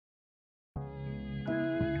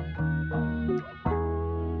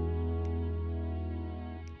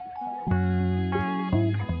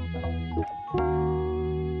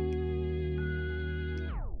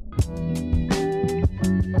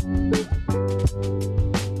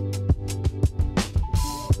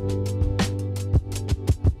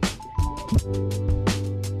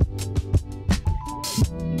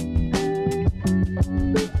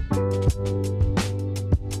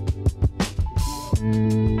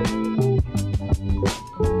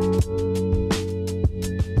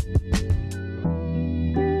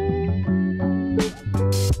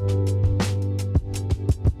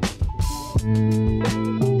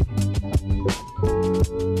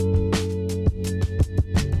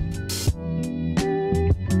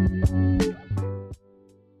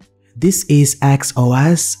This is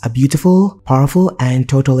Axos, a beautiful, powerful, and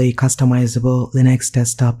totally customizable Linux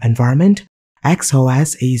desktop environment.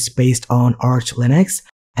 Axos is based on Arch Linux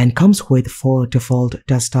and comes with 4 default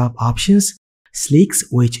desktop options: Sleex,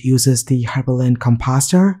 which uses the HYPRLAND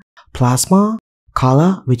compositor, Plasma,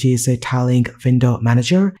 Calla, which is a tiling window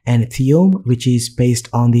manager, and Theom, which is based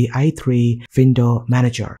on the i3 window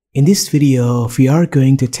manager. In this video, we are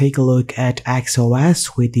going to take a look at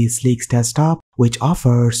Axos with the Sleex Desktop, which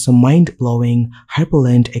offers some mind-blowing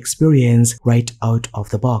HYPRLAND experience right out of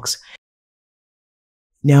the box.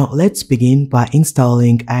 Now let's begin by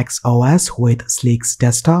installing Axos with Sleex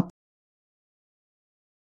Desktop.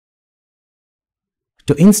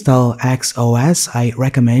 To install Axos, I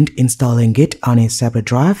recommend installing it on a separate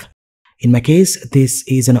drive. In my case, this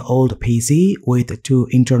is an old PC with 2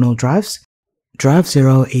 internal drives. Drive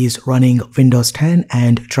 0 is running Windows 10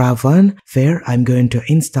 and Drive 1 where I'm going to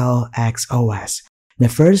install Axos. Now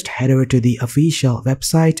first, head over to the official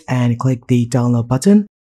website and click the download button.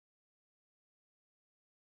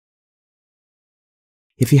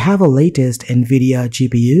 If you have a latest NVIDIA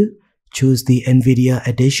GPU, choose the NVIDIA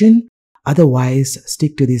edition. Otherwise,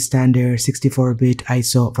 stick to the standard 64-bit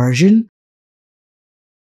ISO version.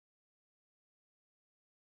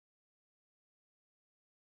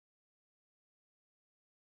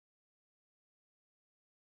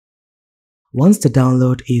 Once the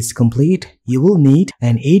download is complete, you will need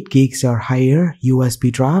an 8 GB or higher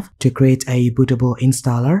USB drive to create a bootable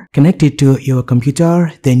installer. Connect it to your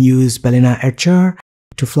computer, then use Balena Etcher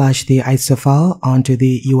to flash the ISO file onto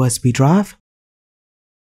the USB drive.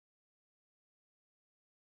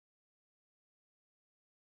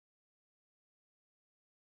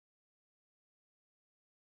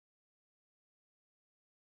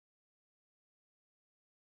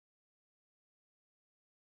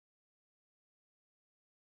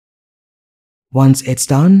 Once it's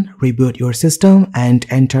done, reboot your system and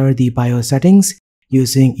enter the BIOS settings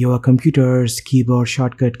using your computer's keyboard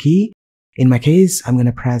shortcut key. In my case, I'm going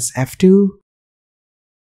to press F2.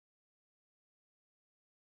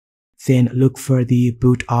 Then look for the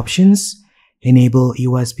boot options. Enable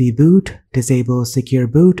USB boot, disable secure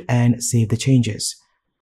boot, and save the changes.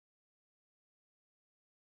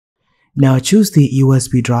 Now choose the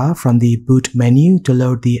USB drive from the boot menu to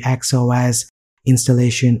load the Axos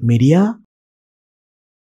installation media.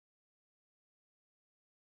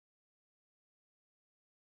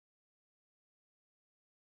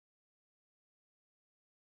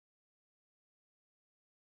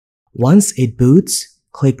 Once it boots,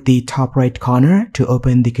 click the top right corner to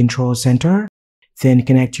open the control center. Then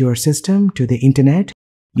connect your system to the internet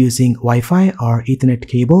using Wi-Fi or Ethernet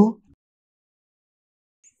cable.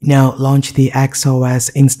 Now launch the Axos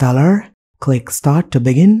installer. Click Start to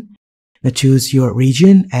begin. Now choose your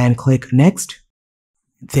region and click Next.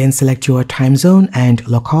 Then select your time zone and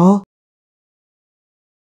locale.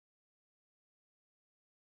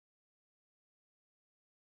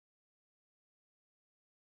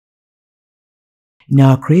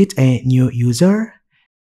 Now create a new user.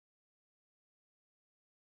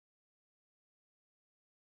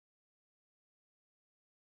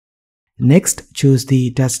 Next, choose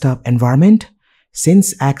the desktop environment.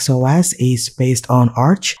 Since Axos is based on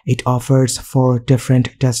Arch, it offers 4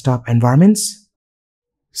 different desktop environments.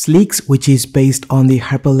 Sleex, which is based on the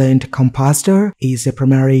HYPRLAND compositor, is a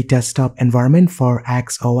primary desktop environment for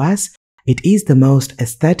Axos. It is the most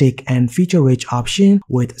aesthetic and feature-rich option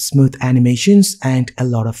with smooth animations and a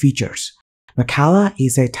lot of features. Calla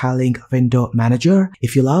is a tiling window manager.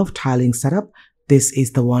 If you love tiling setup, this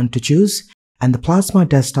is the one to choose. And the Plasma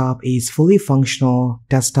desktop is fully functional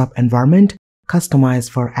desktop environment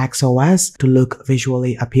customized for Axos to look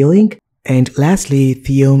visually appealing. And lastly,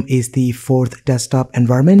 Theom is the 4th desktop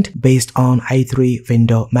environment based on i3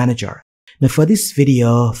 window manager. Now for this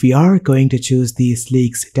video, we are going to choose the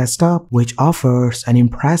Sleex Desktop, which offers an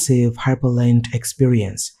impressive HYPRLAND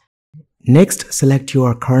experience. Next, select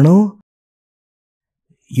your kernel.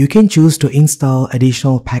 You can choose to install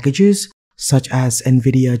additional packages such as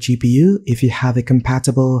NVIDIA GPU if you have a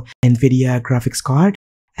compatible NVIDIA graphics card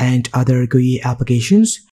and other GUI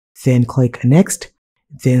applications. Then click Next.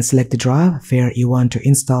 Then select the drive where you want to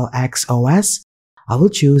install Axos. I will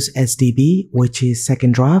choose SDB, which is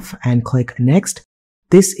 2nd drive, and click Next.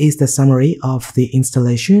 This is the summary of the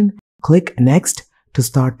installation. Click Next to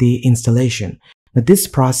start the installation. Now, this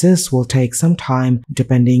process will take some time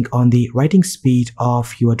depending on the writing speed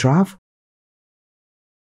of your drive.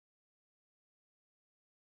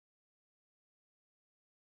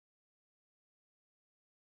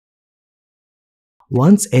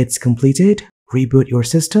 Once it's completed, reboot your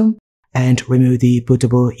system and remove the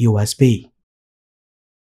bootable USB.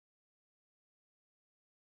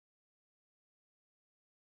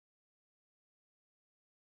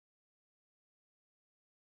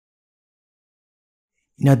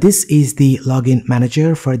 Now this is the login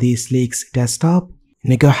manager for the Sleex Desktop.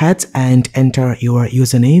 Now go ahead and enter your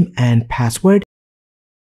username and password.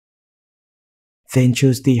 Then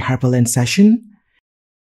choose the HYPRLAND session.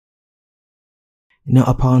 Now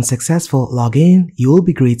upon successful login, you will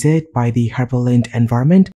be greeted by the HYPRLAND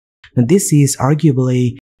environment. Now this is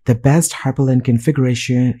arguably the best HYPRLAND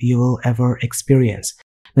configuration you will ever experience.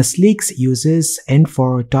 Now Sleex uses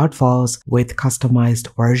n4.files with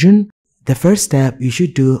customized version. The first step you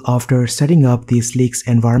should do after setting up the Sleex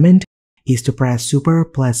environment is to press Super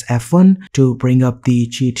plus F1 to bring up the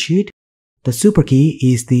cheat sheet. The Super key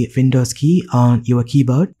is the Windows key on your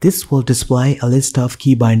keyboard. This will display a list of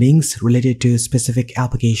key bindings related to specific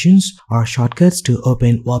applications or shortcuts to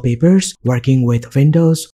open wallpapers, working with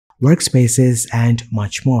Windows, workspaces, and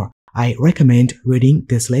much more. I recommend reading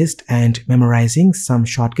this list and memorizing some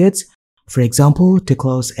shortcuts. For example, to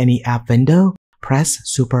close any app window, press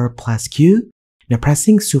Super plus Q. Now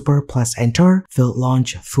pressing Super plus Enter will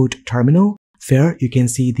launch Foot Terminal. Here you can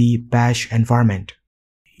see the bash environment.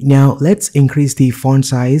 Now let's increase the font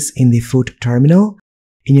size in the Foot Terminal.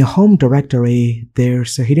 In your home directory,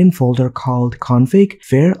 there's a hidden folder called config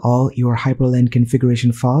where all your HYPRLAND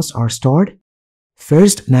configuration files are stored.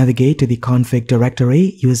 First, navigate to the config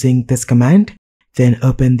directory using this command, then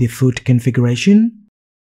open the Foot configuration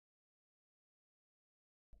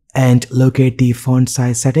and locate the font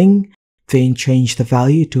size setting, then change the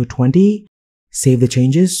value to 20. Save the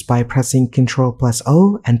changes by pressing Ctrl plus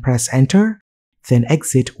O and press Enter, then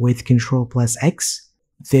exit with Ctrl plus X,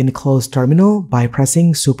 then close terminal by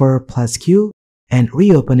pressing Super plus Q and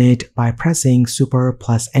reopen it by pressing Super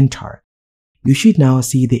plus Enter. You should now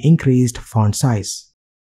see the increased font size.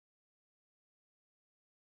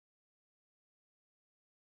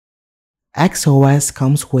 Axos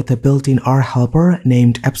comes with a built-in R helper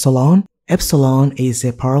named Epsilon. Epsilon is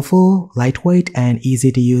a powerful, lightweight, and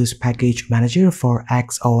easy-to-use package manager for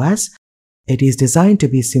Axos. It is designed to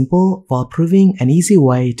be simple while proving an easy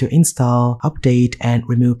way to install, update, and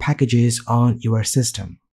remove packages on your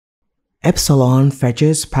system. Epsilon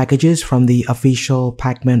fetches packages from the official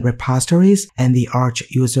Pacman repositories and the Arch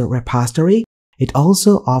user repository. It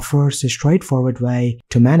also offers a straightforward way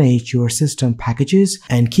to manage your system packages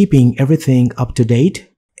and keeping everything up to date.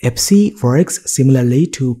 EPSI works similarly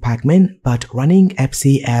to Pacman, but running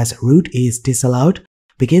EPSI as root is disallowed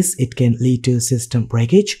because it can lead to system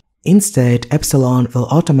breakage. Instead, Epsilon will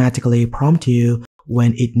automatically prompt you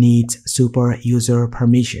when it needs super user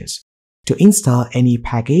permissions. To install any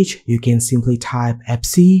package, you can simply type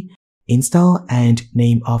EPSI, install, and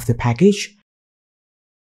name of the package.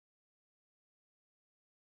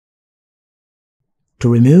 To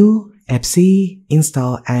remove, EPSI,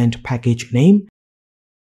 install, and package name.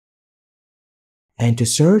 And to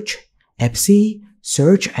search, EPSI,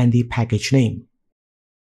 search, and the package name.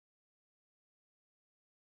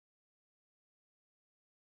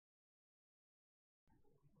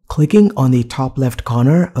 Clicking on the top left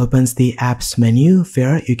corner opens the Apps menu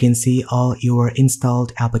where you can see all your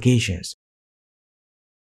installed applications.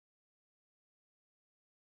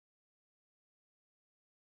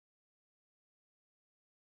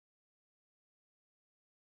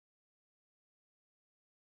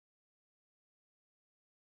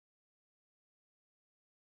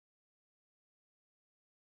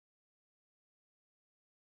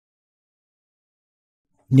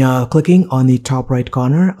 Now clicking on the top right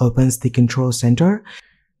corner opens the Control Center.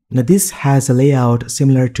 Now this has a layout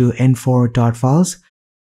similar to n4.files.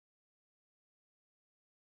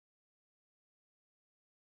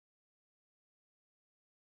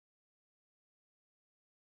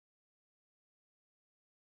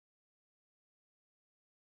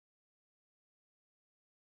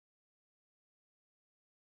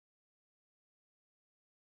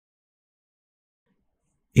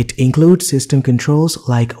 It includes system controls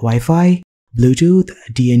like Wi-Fi, Bluetooth,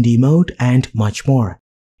 D&D mode, and much more.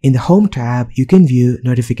 In the Home tab, you can view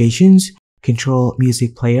notifications, control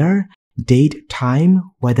music player, date,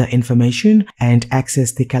 time, weather information, and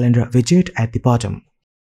access the calendar widget at the bottom.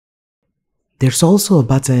 There's also a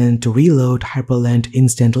button to reload HYPRLAND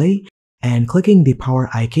instantly, and clicking the power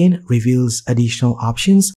icon reveals additional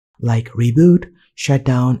options like reboot,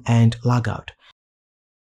 shutdown, and logout.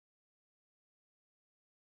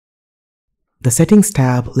 The Settings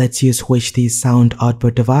tab lets you switch the sound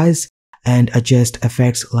output device and adjust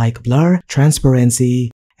effects like blur,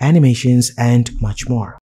 transparency, animations, and much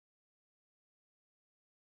more.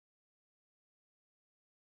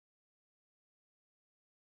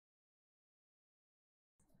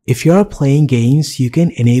 If you are playing games, you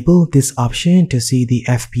can enable this option to see the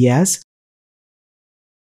FPS.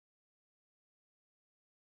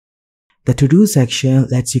 The To-Do section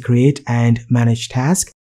lets you create and manage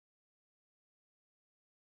tasks.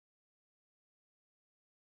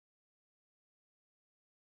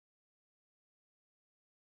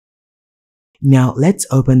 Now let's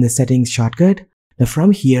open the settings shortcut. Now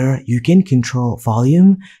from here, you can control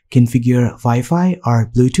volume, configure Wi-Fi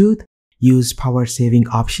or Bluetooth, use power saving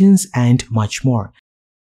options, and much more.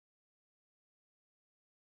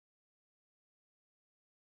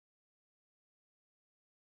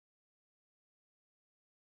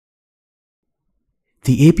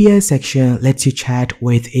 The API section lets you chat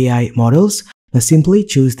with AI models. Now simply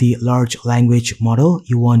choose the large language model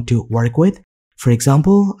you want to work with. For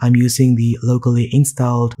example, I'm using the locally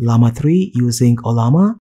installed Llama 3 using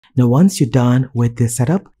Ollama. Now once you're done with this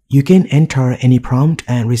setup, you can enter any prompt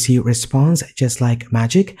and receive response just like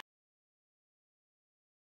magic.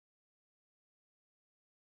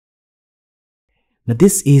 Now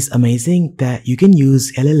this is amazing that you can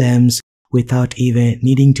use LLMs without even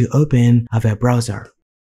needing to open a web browser.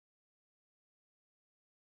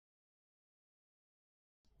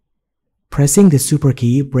 Pressing the super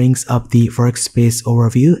key brings up the Workspace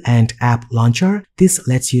overview and app launcher. This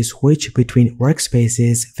lets you switch between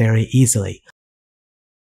workspaces very easily.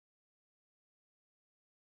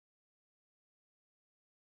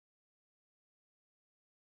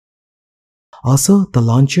 Also, the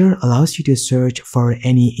launcher allows you to search for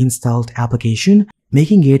any installed application,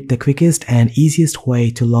 making it the quickest and easiest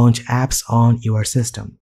way to launch apps on your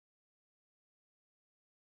system.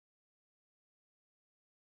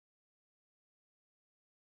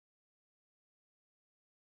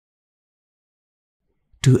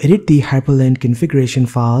 To edit the HYPRLAND configuration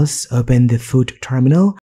files, open the Foot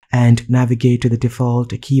terminal and navigate to the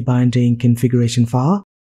default key binding configuration file.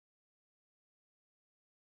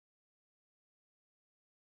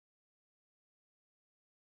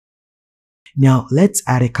 Now let's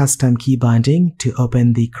add a custom key binding to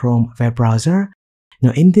open the Chrome web browser.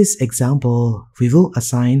 Now in this example, we will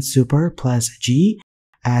assign super plus G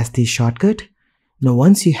as the shortcut. Now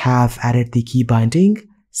once you have added the key binding,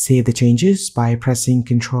 save the changes by pressing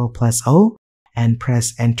Ctrl plus O and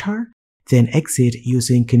press enter, then exit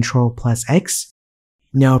using Ctrl plus X.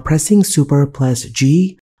 Now pressing super plus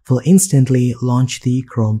G will instantly launch the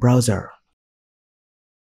Chrome browser.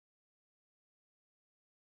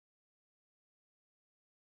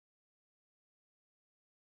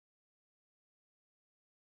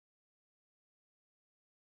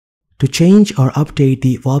 To change or update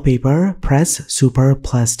the wallpaper, press super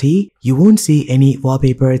plus T. You won't see any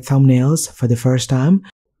wallpaper thumbnails for the first time.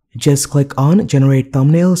 Just click on generate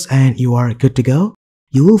thumbnails and you are good to go.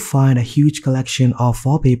 You will find a huge collection of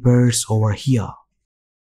wallpapers over here.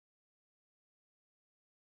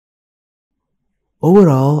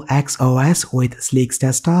 Overall, Axos with Sleex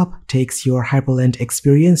Desktop takes your HYPRLAND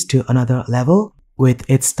experience to another level with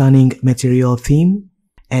its stunning material theme.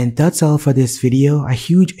 And that's all for this video. A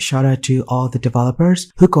huge shout out to all the developers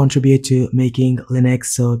who contribute to making Linux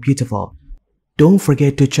so beautiful. Don't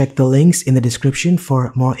forget to check the links in the description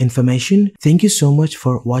for more information. Thank you so much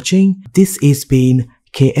for watching. This has been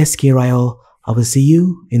KSK Ryle. I will see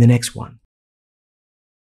you in the next one.